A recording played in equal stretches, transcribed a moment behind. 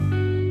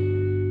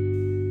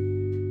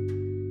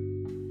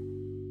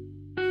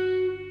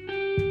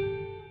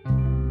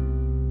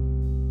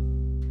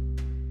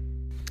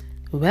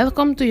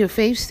Welcome to your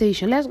faith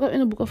station. Let's go in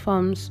the book of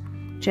Psalms,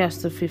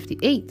 chapter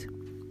 58.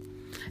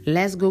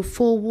 Let's go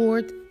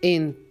forward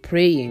in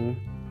praying,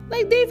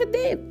 like David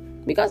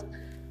did. Because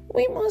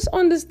we must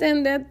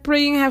understand that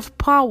praying has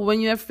power.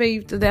 When you have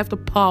faith, to have the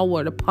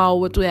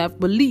power to have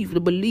belief. The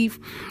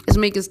belief is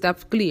making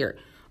stuff clear.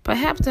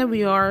 Perhaps that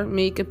we are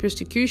making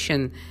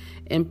persecution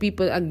and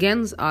people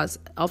against us,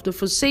 after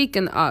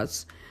forsaken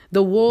us.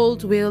 The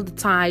world will the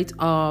tide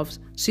of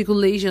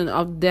circulation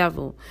of the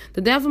devil. The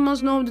devil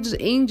must know that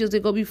the angels, they're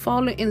going to be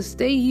falling and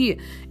stay here.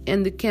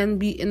 And they can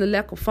be in the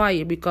lake of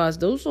fire, because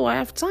those who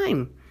have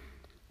time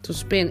to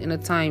spend in the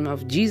time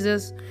of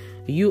Jesus,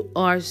 you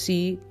are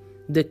see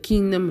the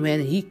kingdom when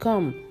he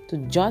come to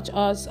judge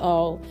us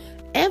all,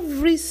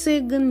 every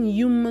single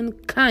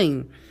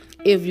humankind.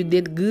 If you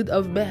did good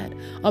or bad,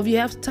 or if you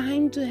have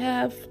time to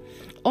have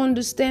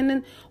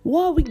understanding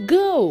where we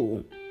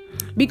go.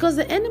 Because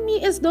the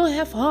enemy is don't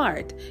have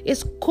heart.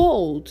 It's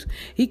cold.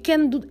 He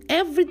can do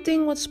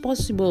everything what's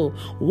possible.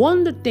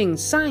 Wonder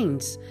things,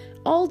 signs,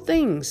 all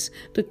things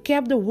to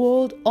keep the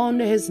world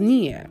under his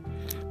knee.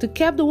 To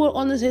keep the world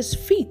under his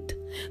feet.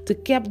 To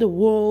keep the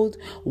world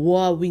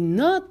while we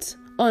not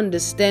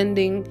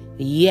understanding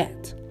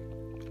yet.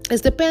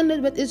 It's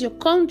dependent what is your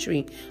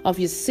country, of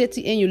your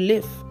city and you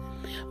live.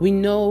 We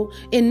know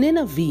in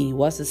Nineveh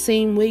was the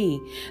same way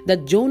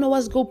that Jonah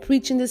was go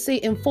preaching to say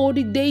in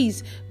 40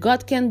 days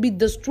God can be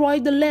destroy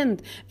the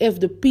land if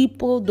the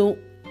people don't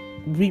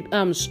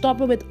stop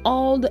it with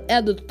all the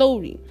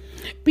adultery.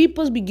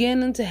 People's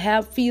beginning to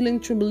have feeling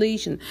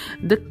tribulation.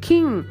 The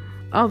king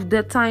of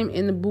that time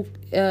in the book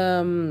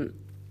in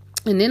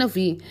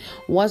Nineveh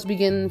was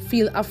begin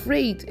feel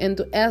afraid and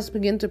to ask,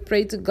 begin to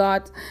pray to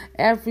God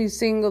every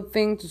single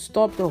thing to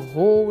stop the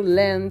whole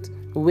land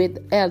with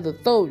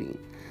adultery.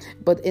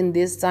 But in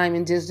this time,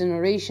 in this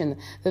generation,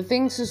 the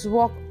things just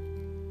walk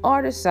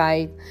other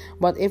side.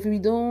 But if we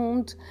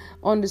don't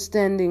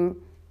understanding,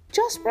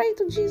 just pray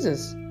to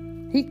Jesus.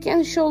 He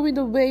can show you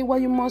the way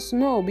what you must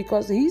know,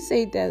 because he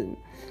said that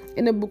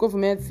in the book of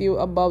Matthew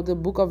about the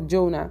book of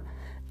Jonah.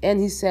 And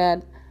he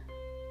said,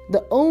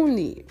 the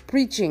only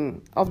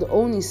preaching of the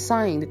only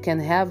sign that can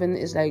happen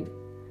is like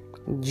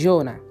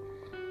Jonah.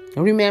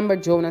 Remember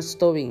Jonah's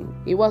story.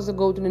 He was to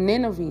go to the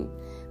Nineveh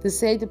to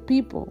say to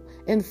people,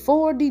 in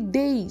 40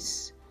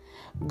 days,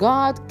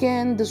 God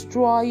can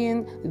destroy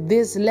in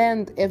this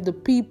land if the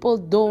people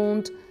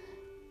don't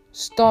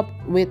stop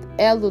with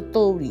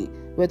adultery,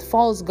 with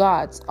false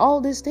gods, all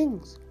these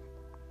things.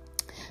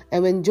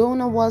 And when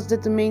Jonah was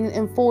determined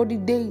in 40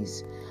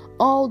 days,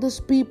 all these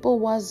people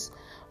was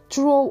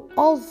throw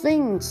all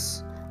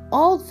things,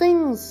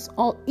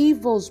 all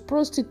evils,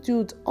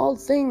 prostitutes, all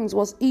things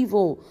was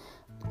evil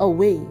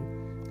away.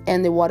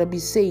 And they want to be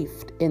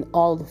saved in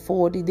all the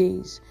 40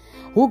 days.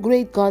 Who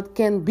great God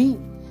can be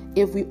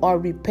if we are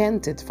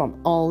repented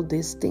from all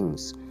these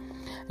things.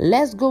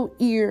 Let's go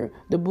hear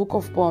the book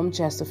of Psalms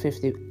chapter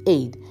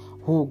 58,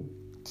 who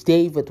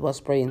David was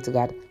praying to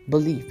God.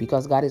 Believe,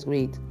 because God is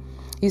great.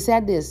 He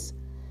said this,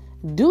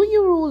 do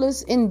you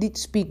rulers indeed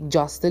speak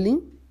justly?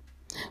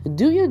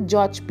 Do you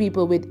judge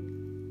people with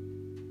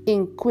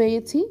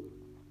iniquity?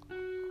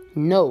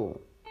 No.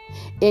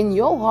 In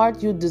your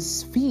heart you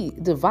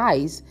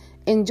devise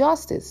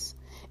injustice,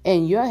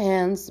 and your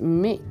hands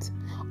mete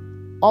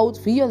out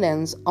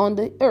violence on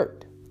the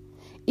earth.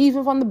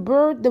 Even from the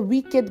bird the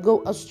wicked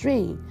go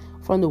astray,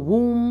 from the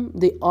womb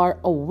they are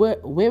a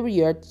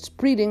warrior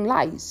spreading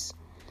lies.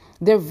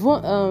 Their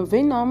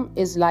venom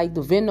is like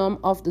the venom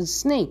of the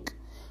snake,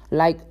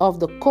 like of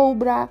the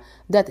cobra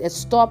that has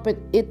stopped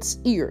its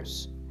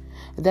ears,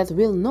 that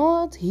will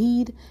not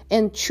heed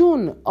and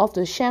tune of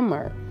the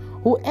shammer,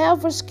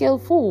 whoever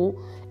skillful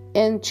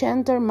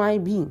enchanter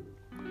might be,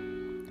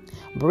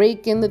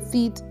 breaking the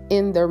teeth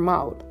in their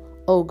mouth.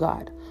 O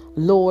God,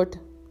 Lord,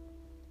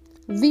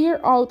 veer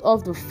out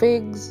of the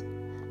figs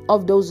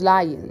of those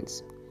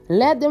lions.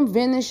 Let them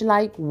vanish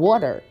like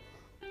water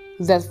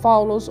that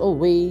follows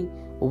away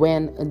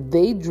when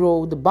they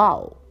draw the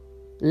bow.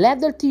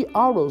 Let their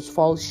arrows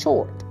fall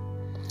short.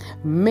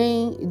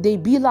 May they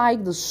be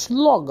like the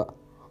slug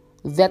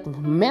that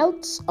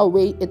melts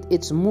away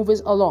its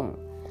moves along,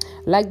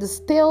 like the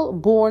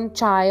stillborn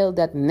child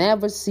that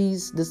never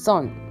sees the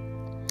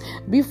sun.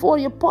 Before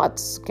your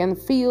pots can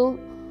feel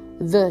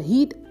the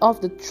heat of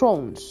the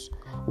thrones,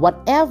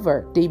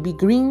 whatever they be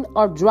green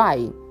or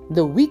dry,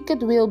 the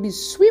wicked will be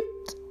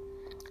swept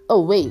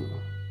away.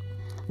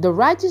 The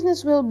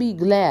righteousness will be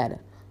glad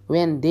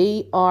when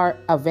they are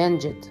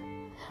avenged,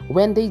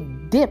 when they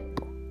dip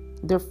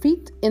their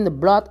feet in the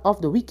blood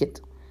of the wicked.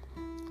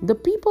 The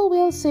people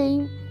will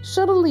say,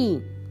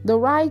 certainly the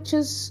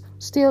righteous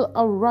still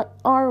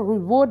are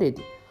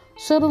rewarded.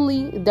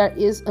 Certainly there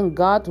is a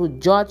God who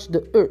judges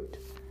the earth.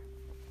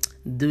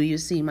 Do you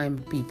see, my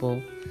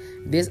people?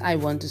 This I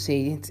want to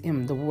say to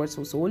him. The words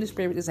of the Holy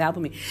Spirit is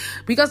helping me.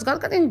 Because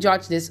God can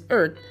judge this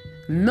earth.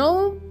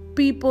 No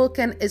people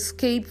can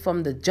escape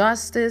from the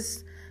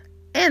justice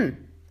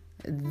and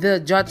the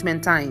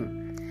judgment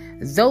time.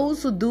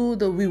 Those who do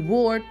the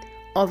reward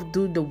of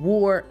do the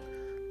war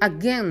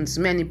against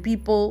many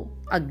people,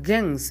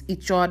 against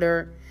each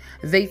other.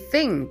 They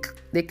think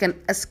they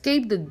can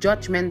escape the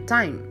judgment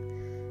time.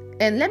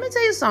 And let me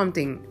tell you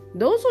something.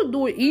 Those who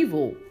do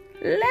evil,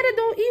 let it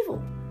do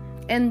evil.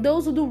 And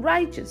those who do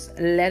righteous,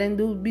 let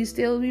them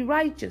still be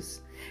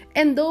righteous.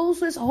 And those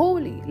who is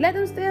holy, let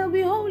them still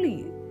be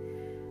holy.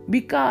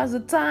 Because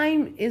the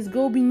time is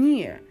going to be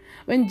near.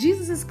 When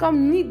Jesus is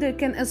come, neither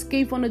can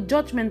escape from the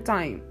judgment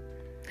time.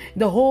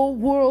 The whole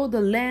world,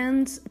 the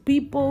lands,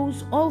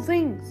 peoples, all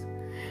things.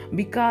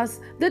 Because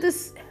that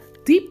is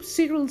deep,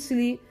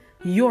 seriously,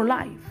 your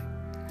life.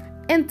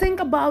 And think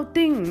about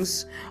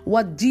things,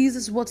 what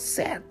Jesus was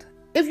said.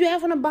 If you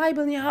have a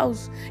Bible in your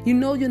house, you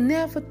know you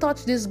never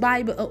touch this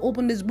Bible or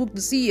open this book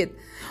to see it.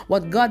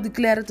 What God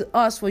declared to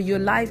us for your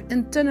life,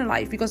 eternal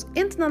life. Because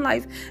eternal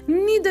life,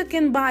 neither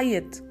can buy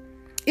it.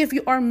 If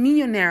you are a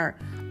millionaire,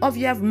 or if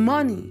you have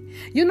money,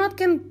 you not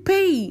can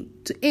pay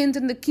to enter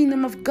the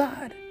kingdom of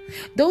God.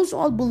 Those who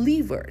are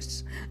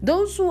believers,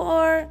 those who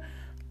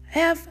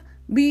have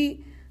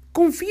be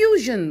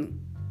confusion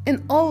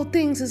in all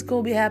things is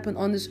going to be happen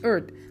on this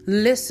earth.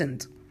 Listen,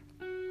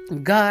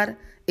 God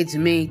is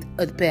made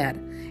a path.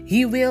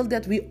 He will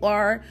that we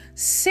are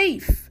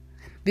safe.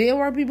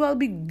 There are people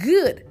be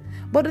good.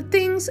 But the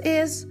things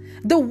is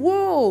the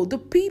world, the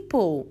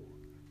people,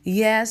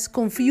 yes,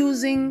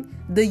 confusing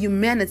the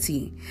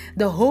humanity.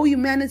 The whole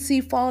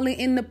humanity falling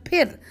in the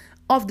pit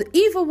of the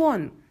evil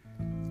one.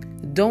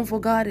 Don't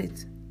forget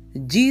it.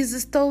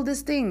 Jesus told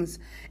us things.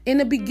 In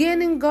the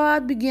beginning,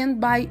 God began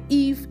by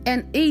Eve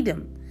and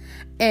Adam.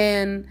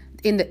 And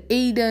in the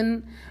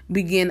Eden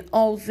began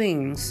all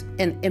things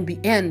and be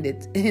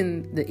ended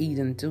in the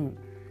Eden too.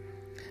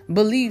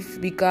 Believe,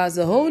 because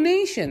the whole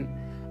nation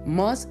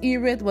must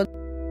hear it. What